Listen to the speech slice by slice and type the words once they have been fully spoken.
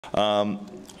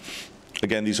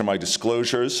Again, these are my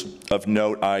disclosures. Of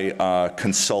note, I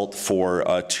consult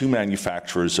for 2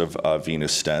 manufacturers of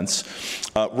venous stents.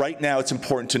 Right now, it's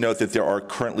important to note that there are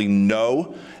currently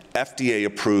no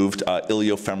FDA-approved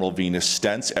iliofemoral venous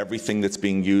stents. Everything that's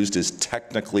being used is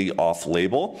technically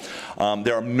off-label.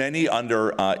 There are many under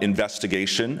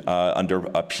investigation, under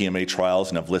PMA trials,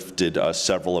 and I've listed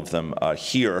several of them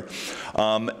here.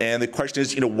 And the question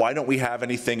is, why don't we have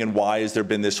anything, and why has there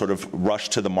been this sort of rush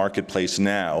to the marketplace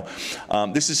now?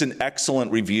 This is an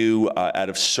excellent review out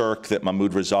of Circ that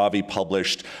Mahmoud Razavi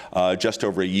published just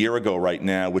over a year ago right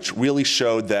now, which really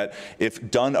showed that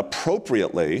if done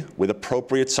appropriately, with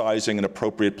appropriate sizing and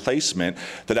appropriate placement,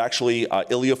 that actually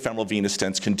iliofemoral venous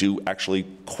stents can do actually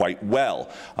quite well,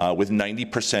 with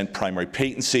 90% primary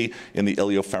patency in the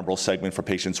iliofemoral segment for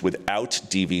patients without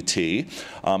DVT,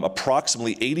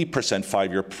 approximately 80%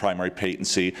 5-year primary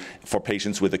patency for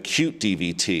patients with acute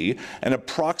DVT, and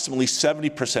approximately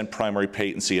 70% primary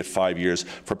patency at 5 years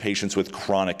for patients with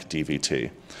chronic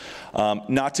DVT.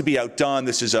 Not to be outdone,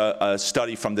 this is a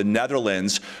study from the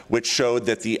Netherlands which showed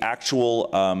that the actual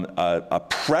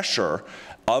pressure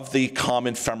of the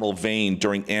common femoral vein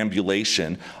during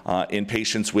ambulation in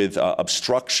patients with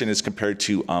obstruction as compared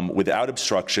to without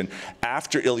obstruction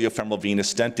after iliofemoral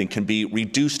venous stenting can be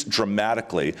reduced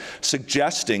dramatically,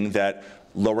 suggesting that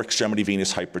lower extremity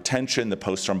venous hypertension, the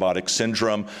post-thrombotic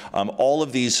syndrome, all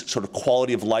of these sort of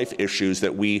quality of life issues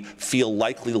that we feel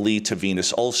likely lead to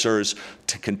venous ulcers,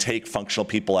 can take functional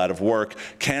people out of work,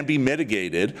 can be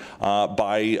mitigated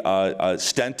by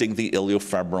stenting the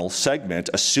iliofemoral segment,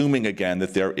 assuming again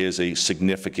that there is a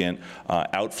significant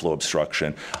outflow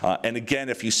obstruction. And again,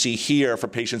 if you see here for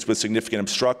patients with significant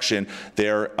obstruction,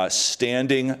 their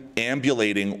standing,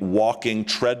 ambulating, walking,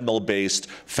 treadmill-based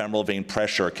femoral vein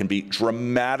pressure can be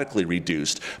dramatically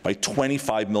reduced by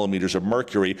 25 millimeters of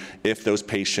mercury if those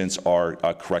patients are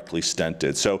correctly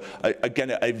stented. So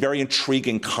again, a very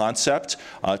intriguing concept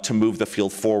to move the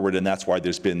field forward, and that's why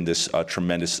there's been this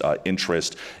tremendous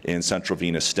interest in central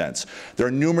venous stents. There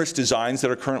are numerous designs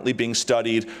that are currently being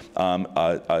studied.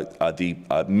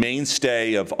 The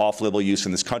mainstay of off-label use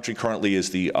in this country currently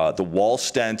is the wall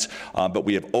stent, but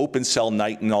we have open cell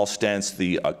nitinol stents,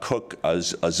 the Cook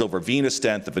Zilver venous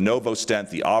stent, the Venovo stent,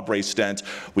 the Abre stent.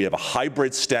 We have a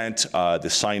hybrid stent, the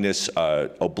sinus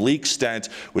oblique stent,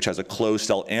 which has a closed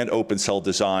cell and open cell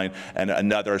design, and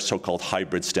another so-called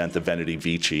hybrid stent, the Venity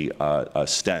Vici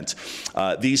stent.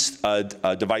 These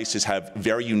devices have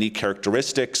very unique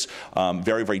characteristics,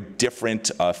 very, very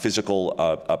different physical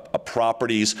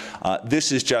properties.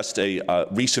 This is just a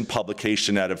recent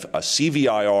publication out of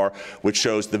CVIR, which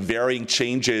shows the varying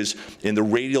changes in the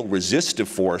radial resistive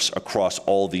force across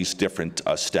all these different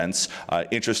stents.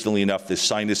 Interestingly enough, the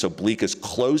sinus obliquus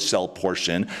closed cell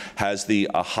portion has the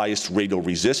highest radial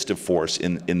resistive force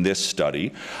in this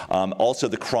study. Also,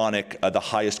 the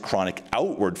highest chronic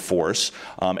outward force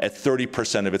at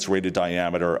 30% of its rated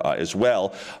diameter as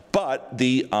well. But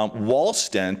the wall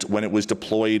stent, when it was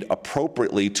deployed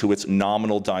appropriately to its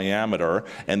nominal diameter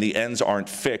and the ends aren't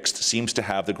fixed, seems to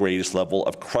have the greatest level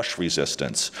of crush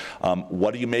resistance.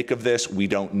 What do you make of this? We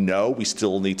don't know. We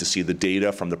still need to see the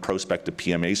data from the prospective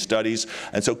PMA studies.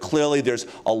 And so clearly there's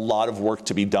a lot of work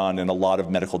to be done, and a lot of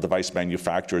medical device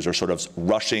manufacturers are sort of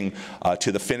rushing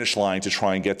to the finish line to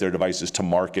try and get their devices to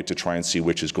market to try and see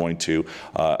which is going to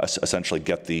essentially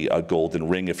get the golden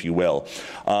ring, if you will.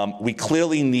 We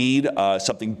clearly need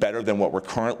something better than what we're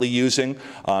currently using.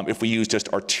 If we use just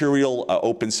arterial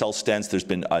open cell stents, there's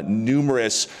been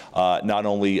numerous not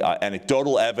only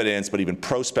anecdotal evidence but even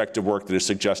prospective work that has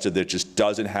suggested that it just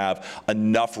doesn't have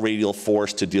enough radial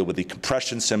force to deal with the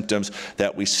compression symptoms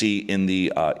that we see in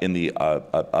the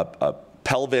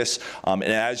pelvis, and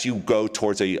as you go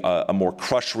towards a more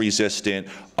crush-resistant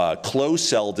closed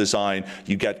cell design,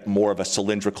 you get more of a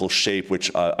cylindrical shape, which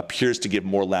appears to give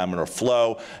more laminar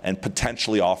flow and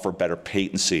potentially offer better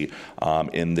patency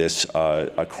in this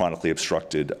chronically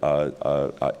obstructed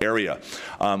area.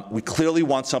 We clearly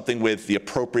want something with the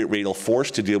appropriate radial force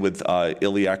to deal with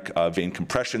iliac vein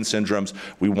compression syndromes.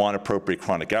 We want appropriate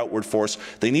chronic outward force.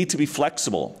 They need to be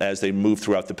flexible as they move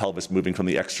throughout the pelvis, moving from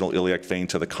the external iliac vein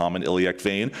to the common iliac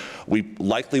vein. We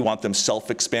likely want them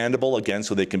self-expandable, again,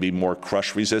 so they can be more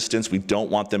crush resistant. We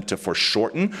don't want them to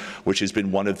foreshorten, which has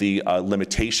been one of the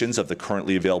limitations of the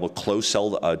currently available closed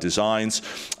cell designs.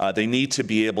 They need to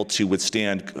be able to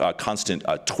withstand constant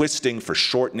twisting for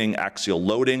shortening, axial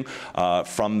loading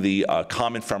from the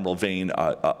common femoral vein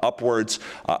upwards.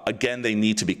 Again, they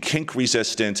need to be kink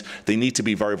resistant. They need to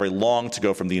be very, very long to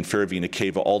go from the inferior vena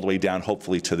cava all the way down,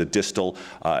 hopefully, to the distal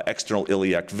external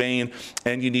iliac vein.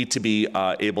 And you need to be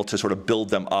be able to sort of build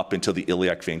them up into the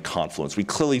iliac vein confluence. We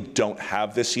clearly don't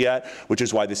have this yet, which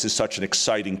is why this is such an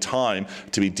exciting time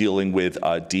to be dealing with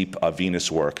deep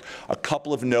venous work. A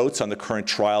couple of notes on the current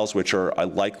trials, which are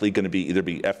likely going to be either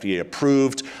be FDA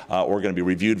approved or going to be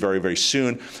reviewed very, very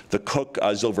soon. The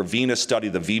Cook-Zilver-Venous study,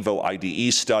 the VIVO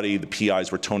IDE study, the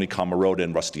PIs were Tony Camarota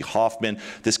and Rusty Hoffman.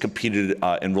 This completed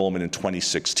enrollment in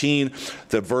 2016.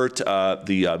 The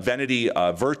Venous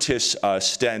Vertis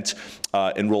stent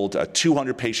enrolled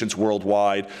 200 patients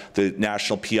worldwide. The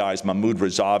national PIs, Mahmoud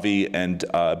Razavi and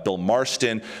Bill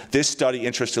Marston. This study,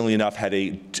 interestingly enough, had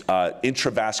a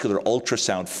intravascular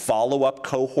ultrasound follow-up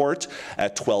cohort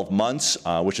at 12 months,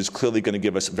 which is clearly going to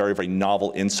give us very, very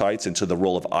novel insights into the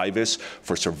role of IVUS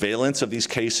for surveillance of these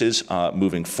cases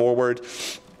moving forward.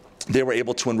 They were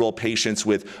able to enroll patients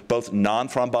with both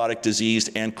non-thrombotic disease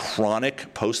and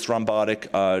chronic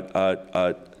post-thrombotic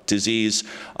disease.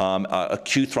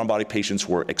 Acute thrombotic patients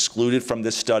were excluded from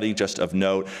this study, just of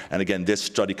note. And again, this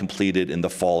study completed in the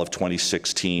fall of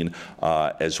 2016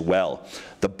 as well.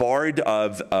 The BARD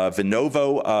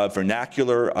Venovo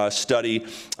vernacular study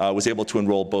was able to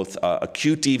enroll both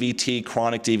acute DVT,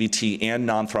 chronic DVT, and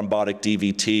non-thrombotic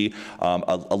DVT,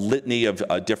 a litany of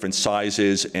different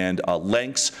sizes and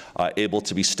lengths able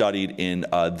to be studied in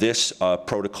this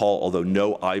protocol, although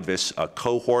no IVUS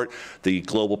cohort. The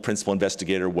global principal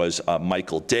investigator was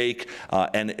Michael Dake,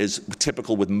 and as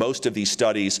typical with most of these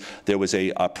studies, there was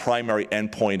a primary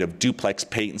endpoint of duplex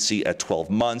patency at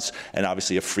 12 months, and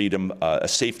obviously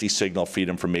a safety signal,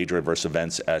 freedom from major adverse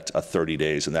events at 30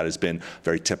 days, and that has been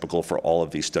very typical for all of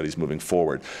these studies moving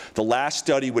forward. The last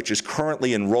study, which is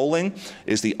currently enrolling,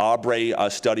 is the ABRE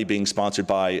study being sponsored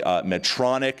by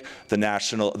Medtronic.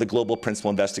 The global principal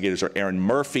investigators are Aaron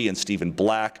Murphy and Stephen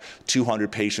Black. 200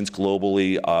 patients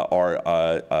globally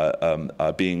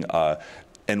are being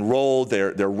enrolled.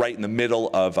 They're right in the middle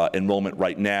of enrollment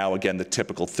right now. Again, the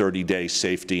typical 30-day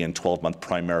safety and 12-month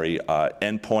primary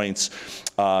endpoints.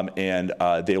 And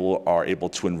they are able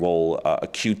to enroll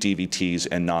acute DVTs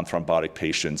and non-thrombotic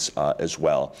patients as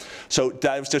well. So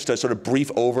that was just a sort of brief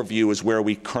overview as where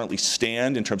we currently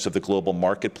stand in terms of the global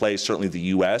marketplace, certainly the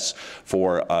U.S.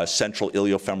 for central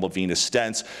iliofemoral venous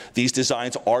stents. These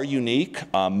designs are unique.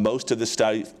 Most of the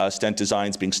stent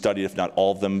designs being studied, if not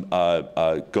all of them,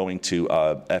 going to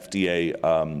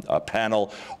FDA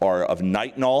panel are of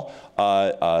nitinol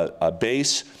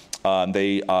base.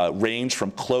 They range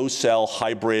from closed cell,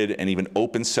 hybrid, and even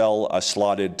open cell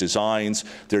slotted designs.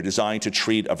 They're designed to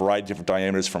treat a variety of different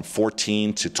diameters from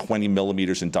 14 to 20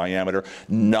 millimeters in diameter.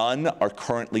 None are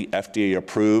currently FDA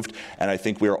approved, and I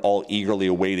think we are all eagerly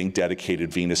awaiting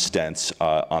dedicated venous stents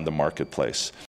on the marketplace.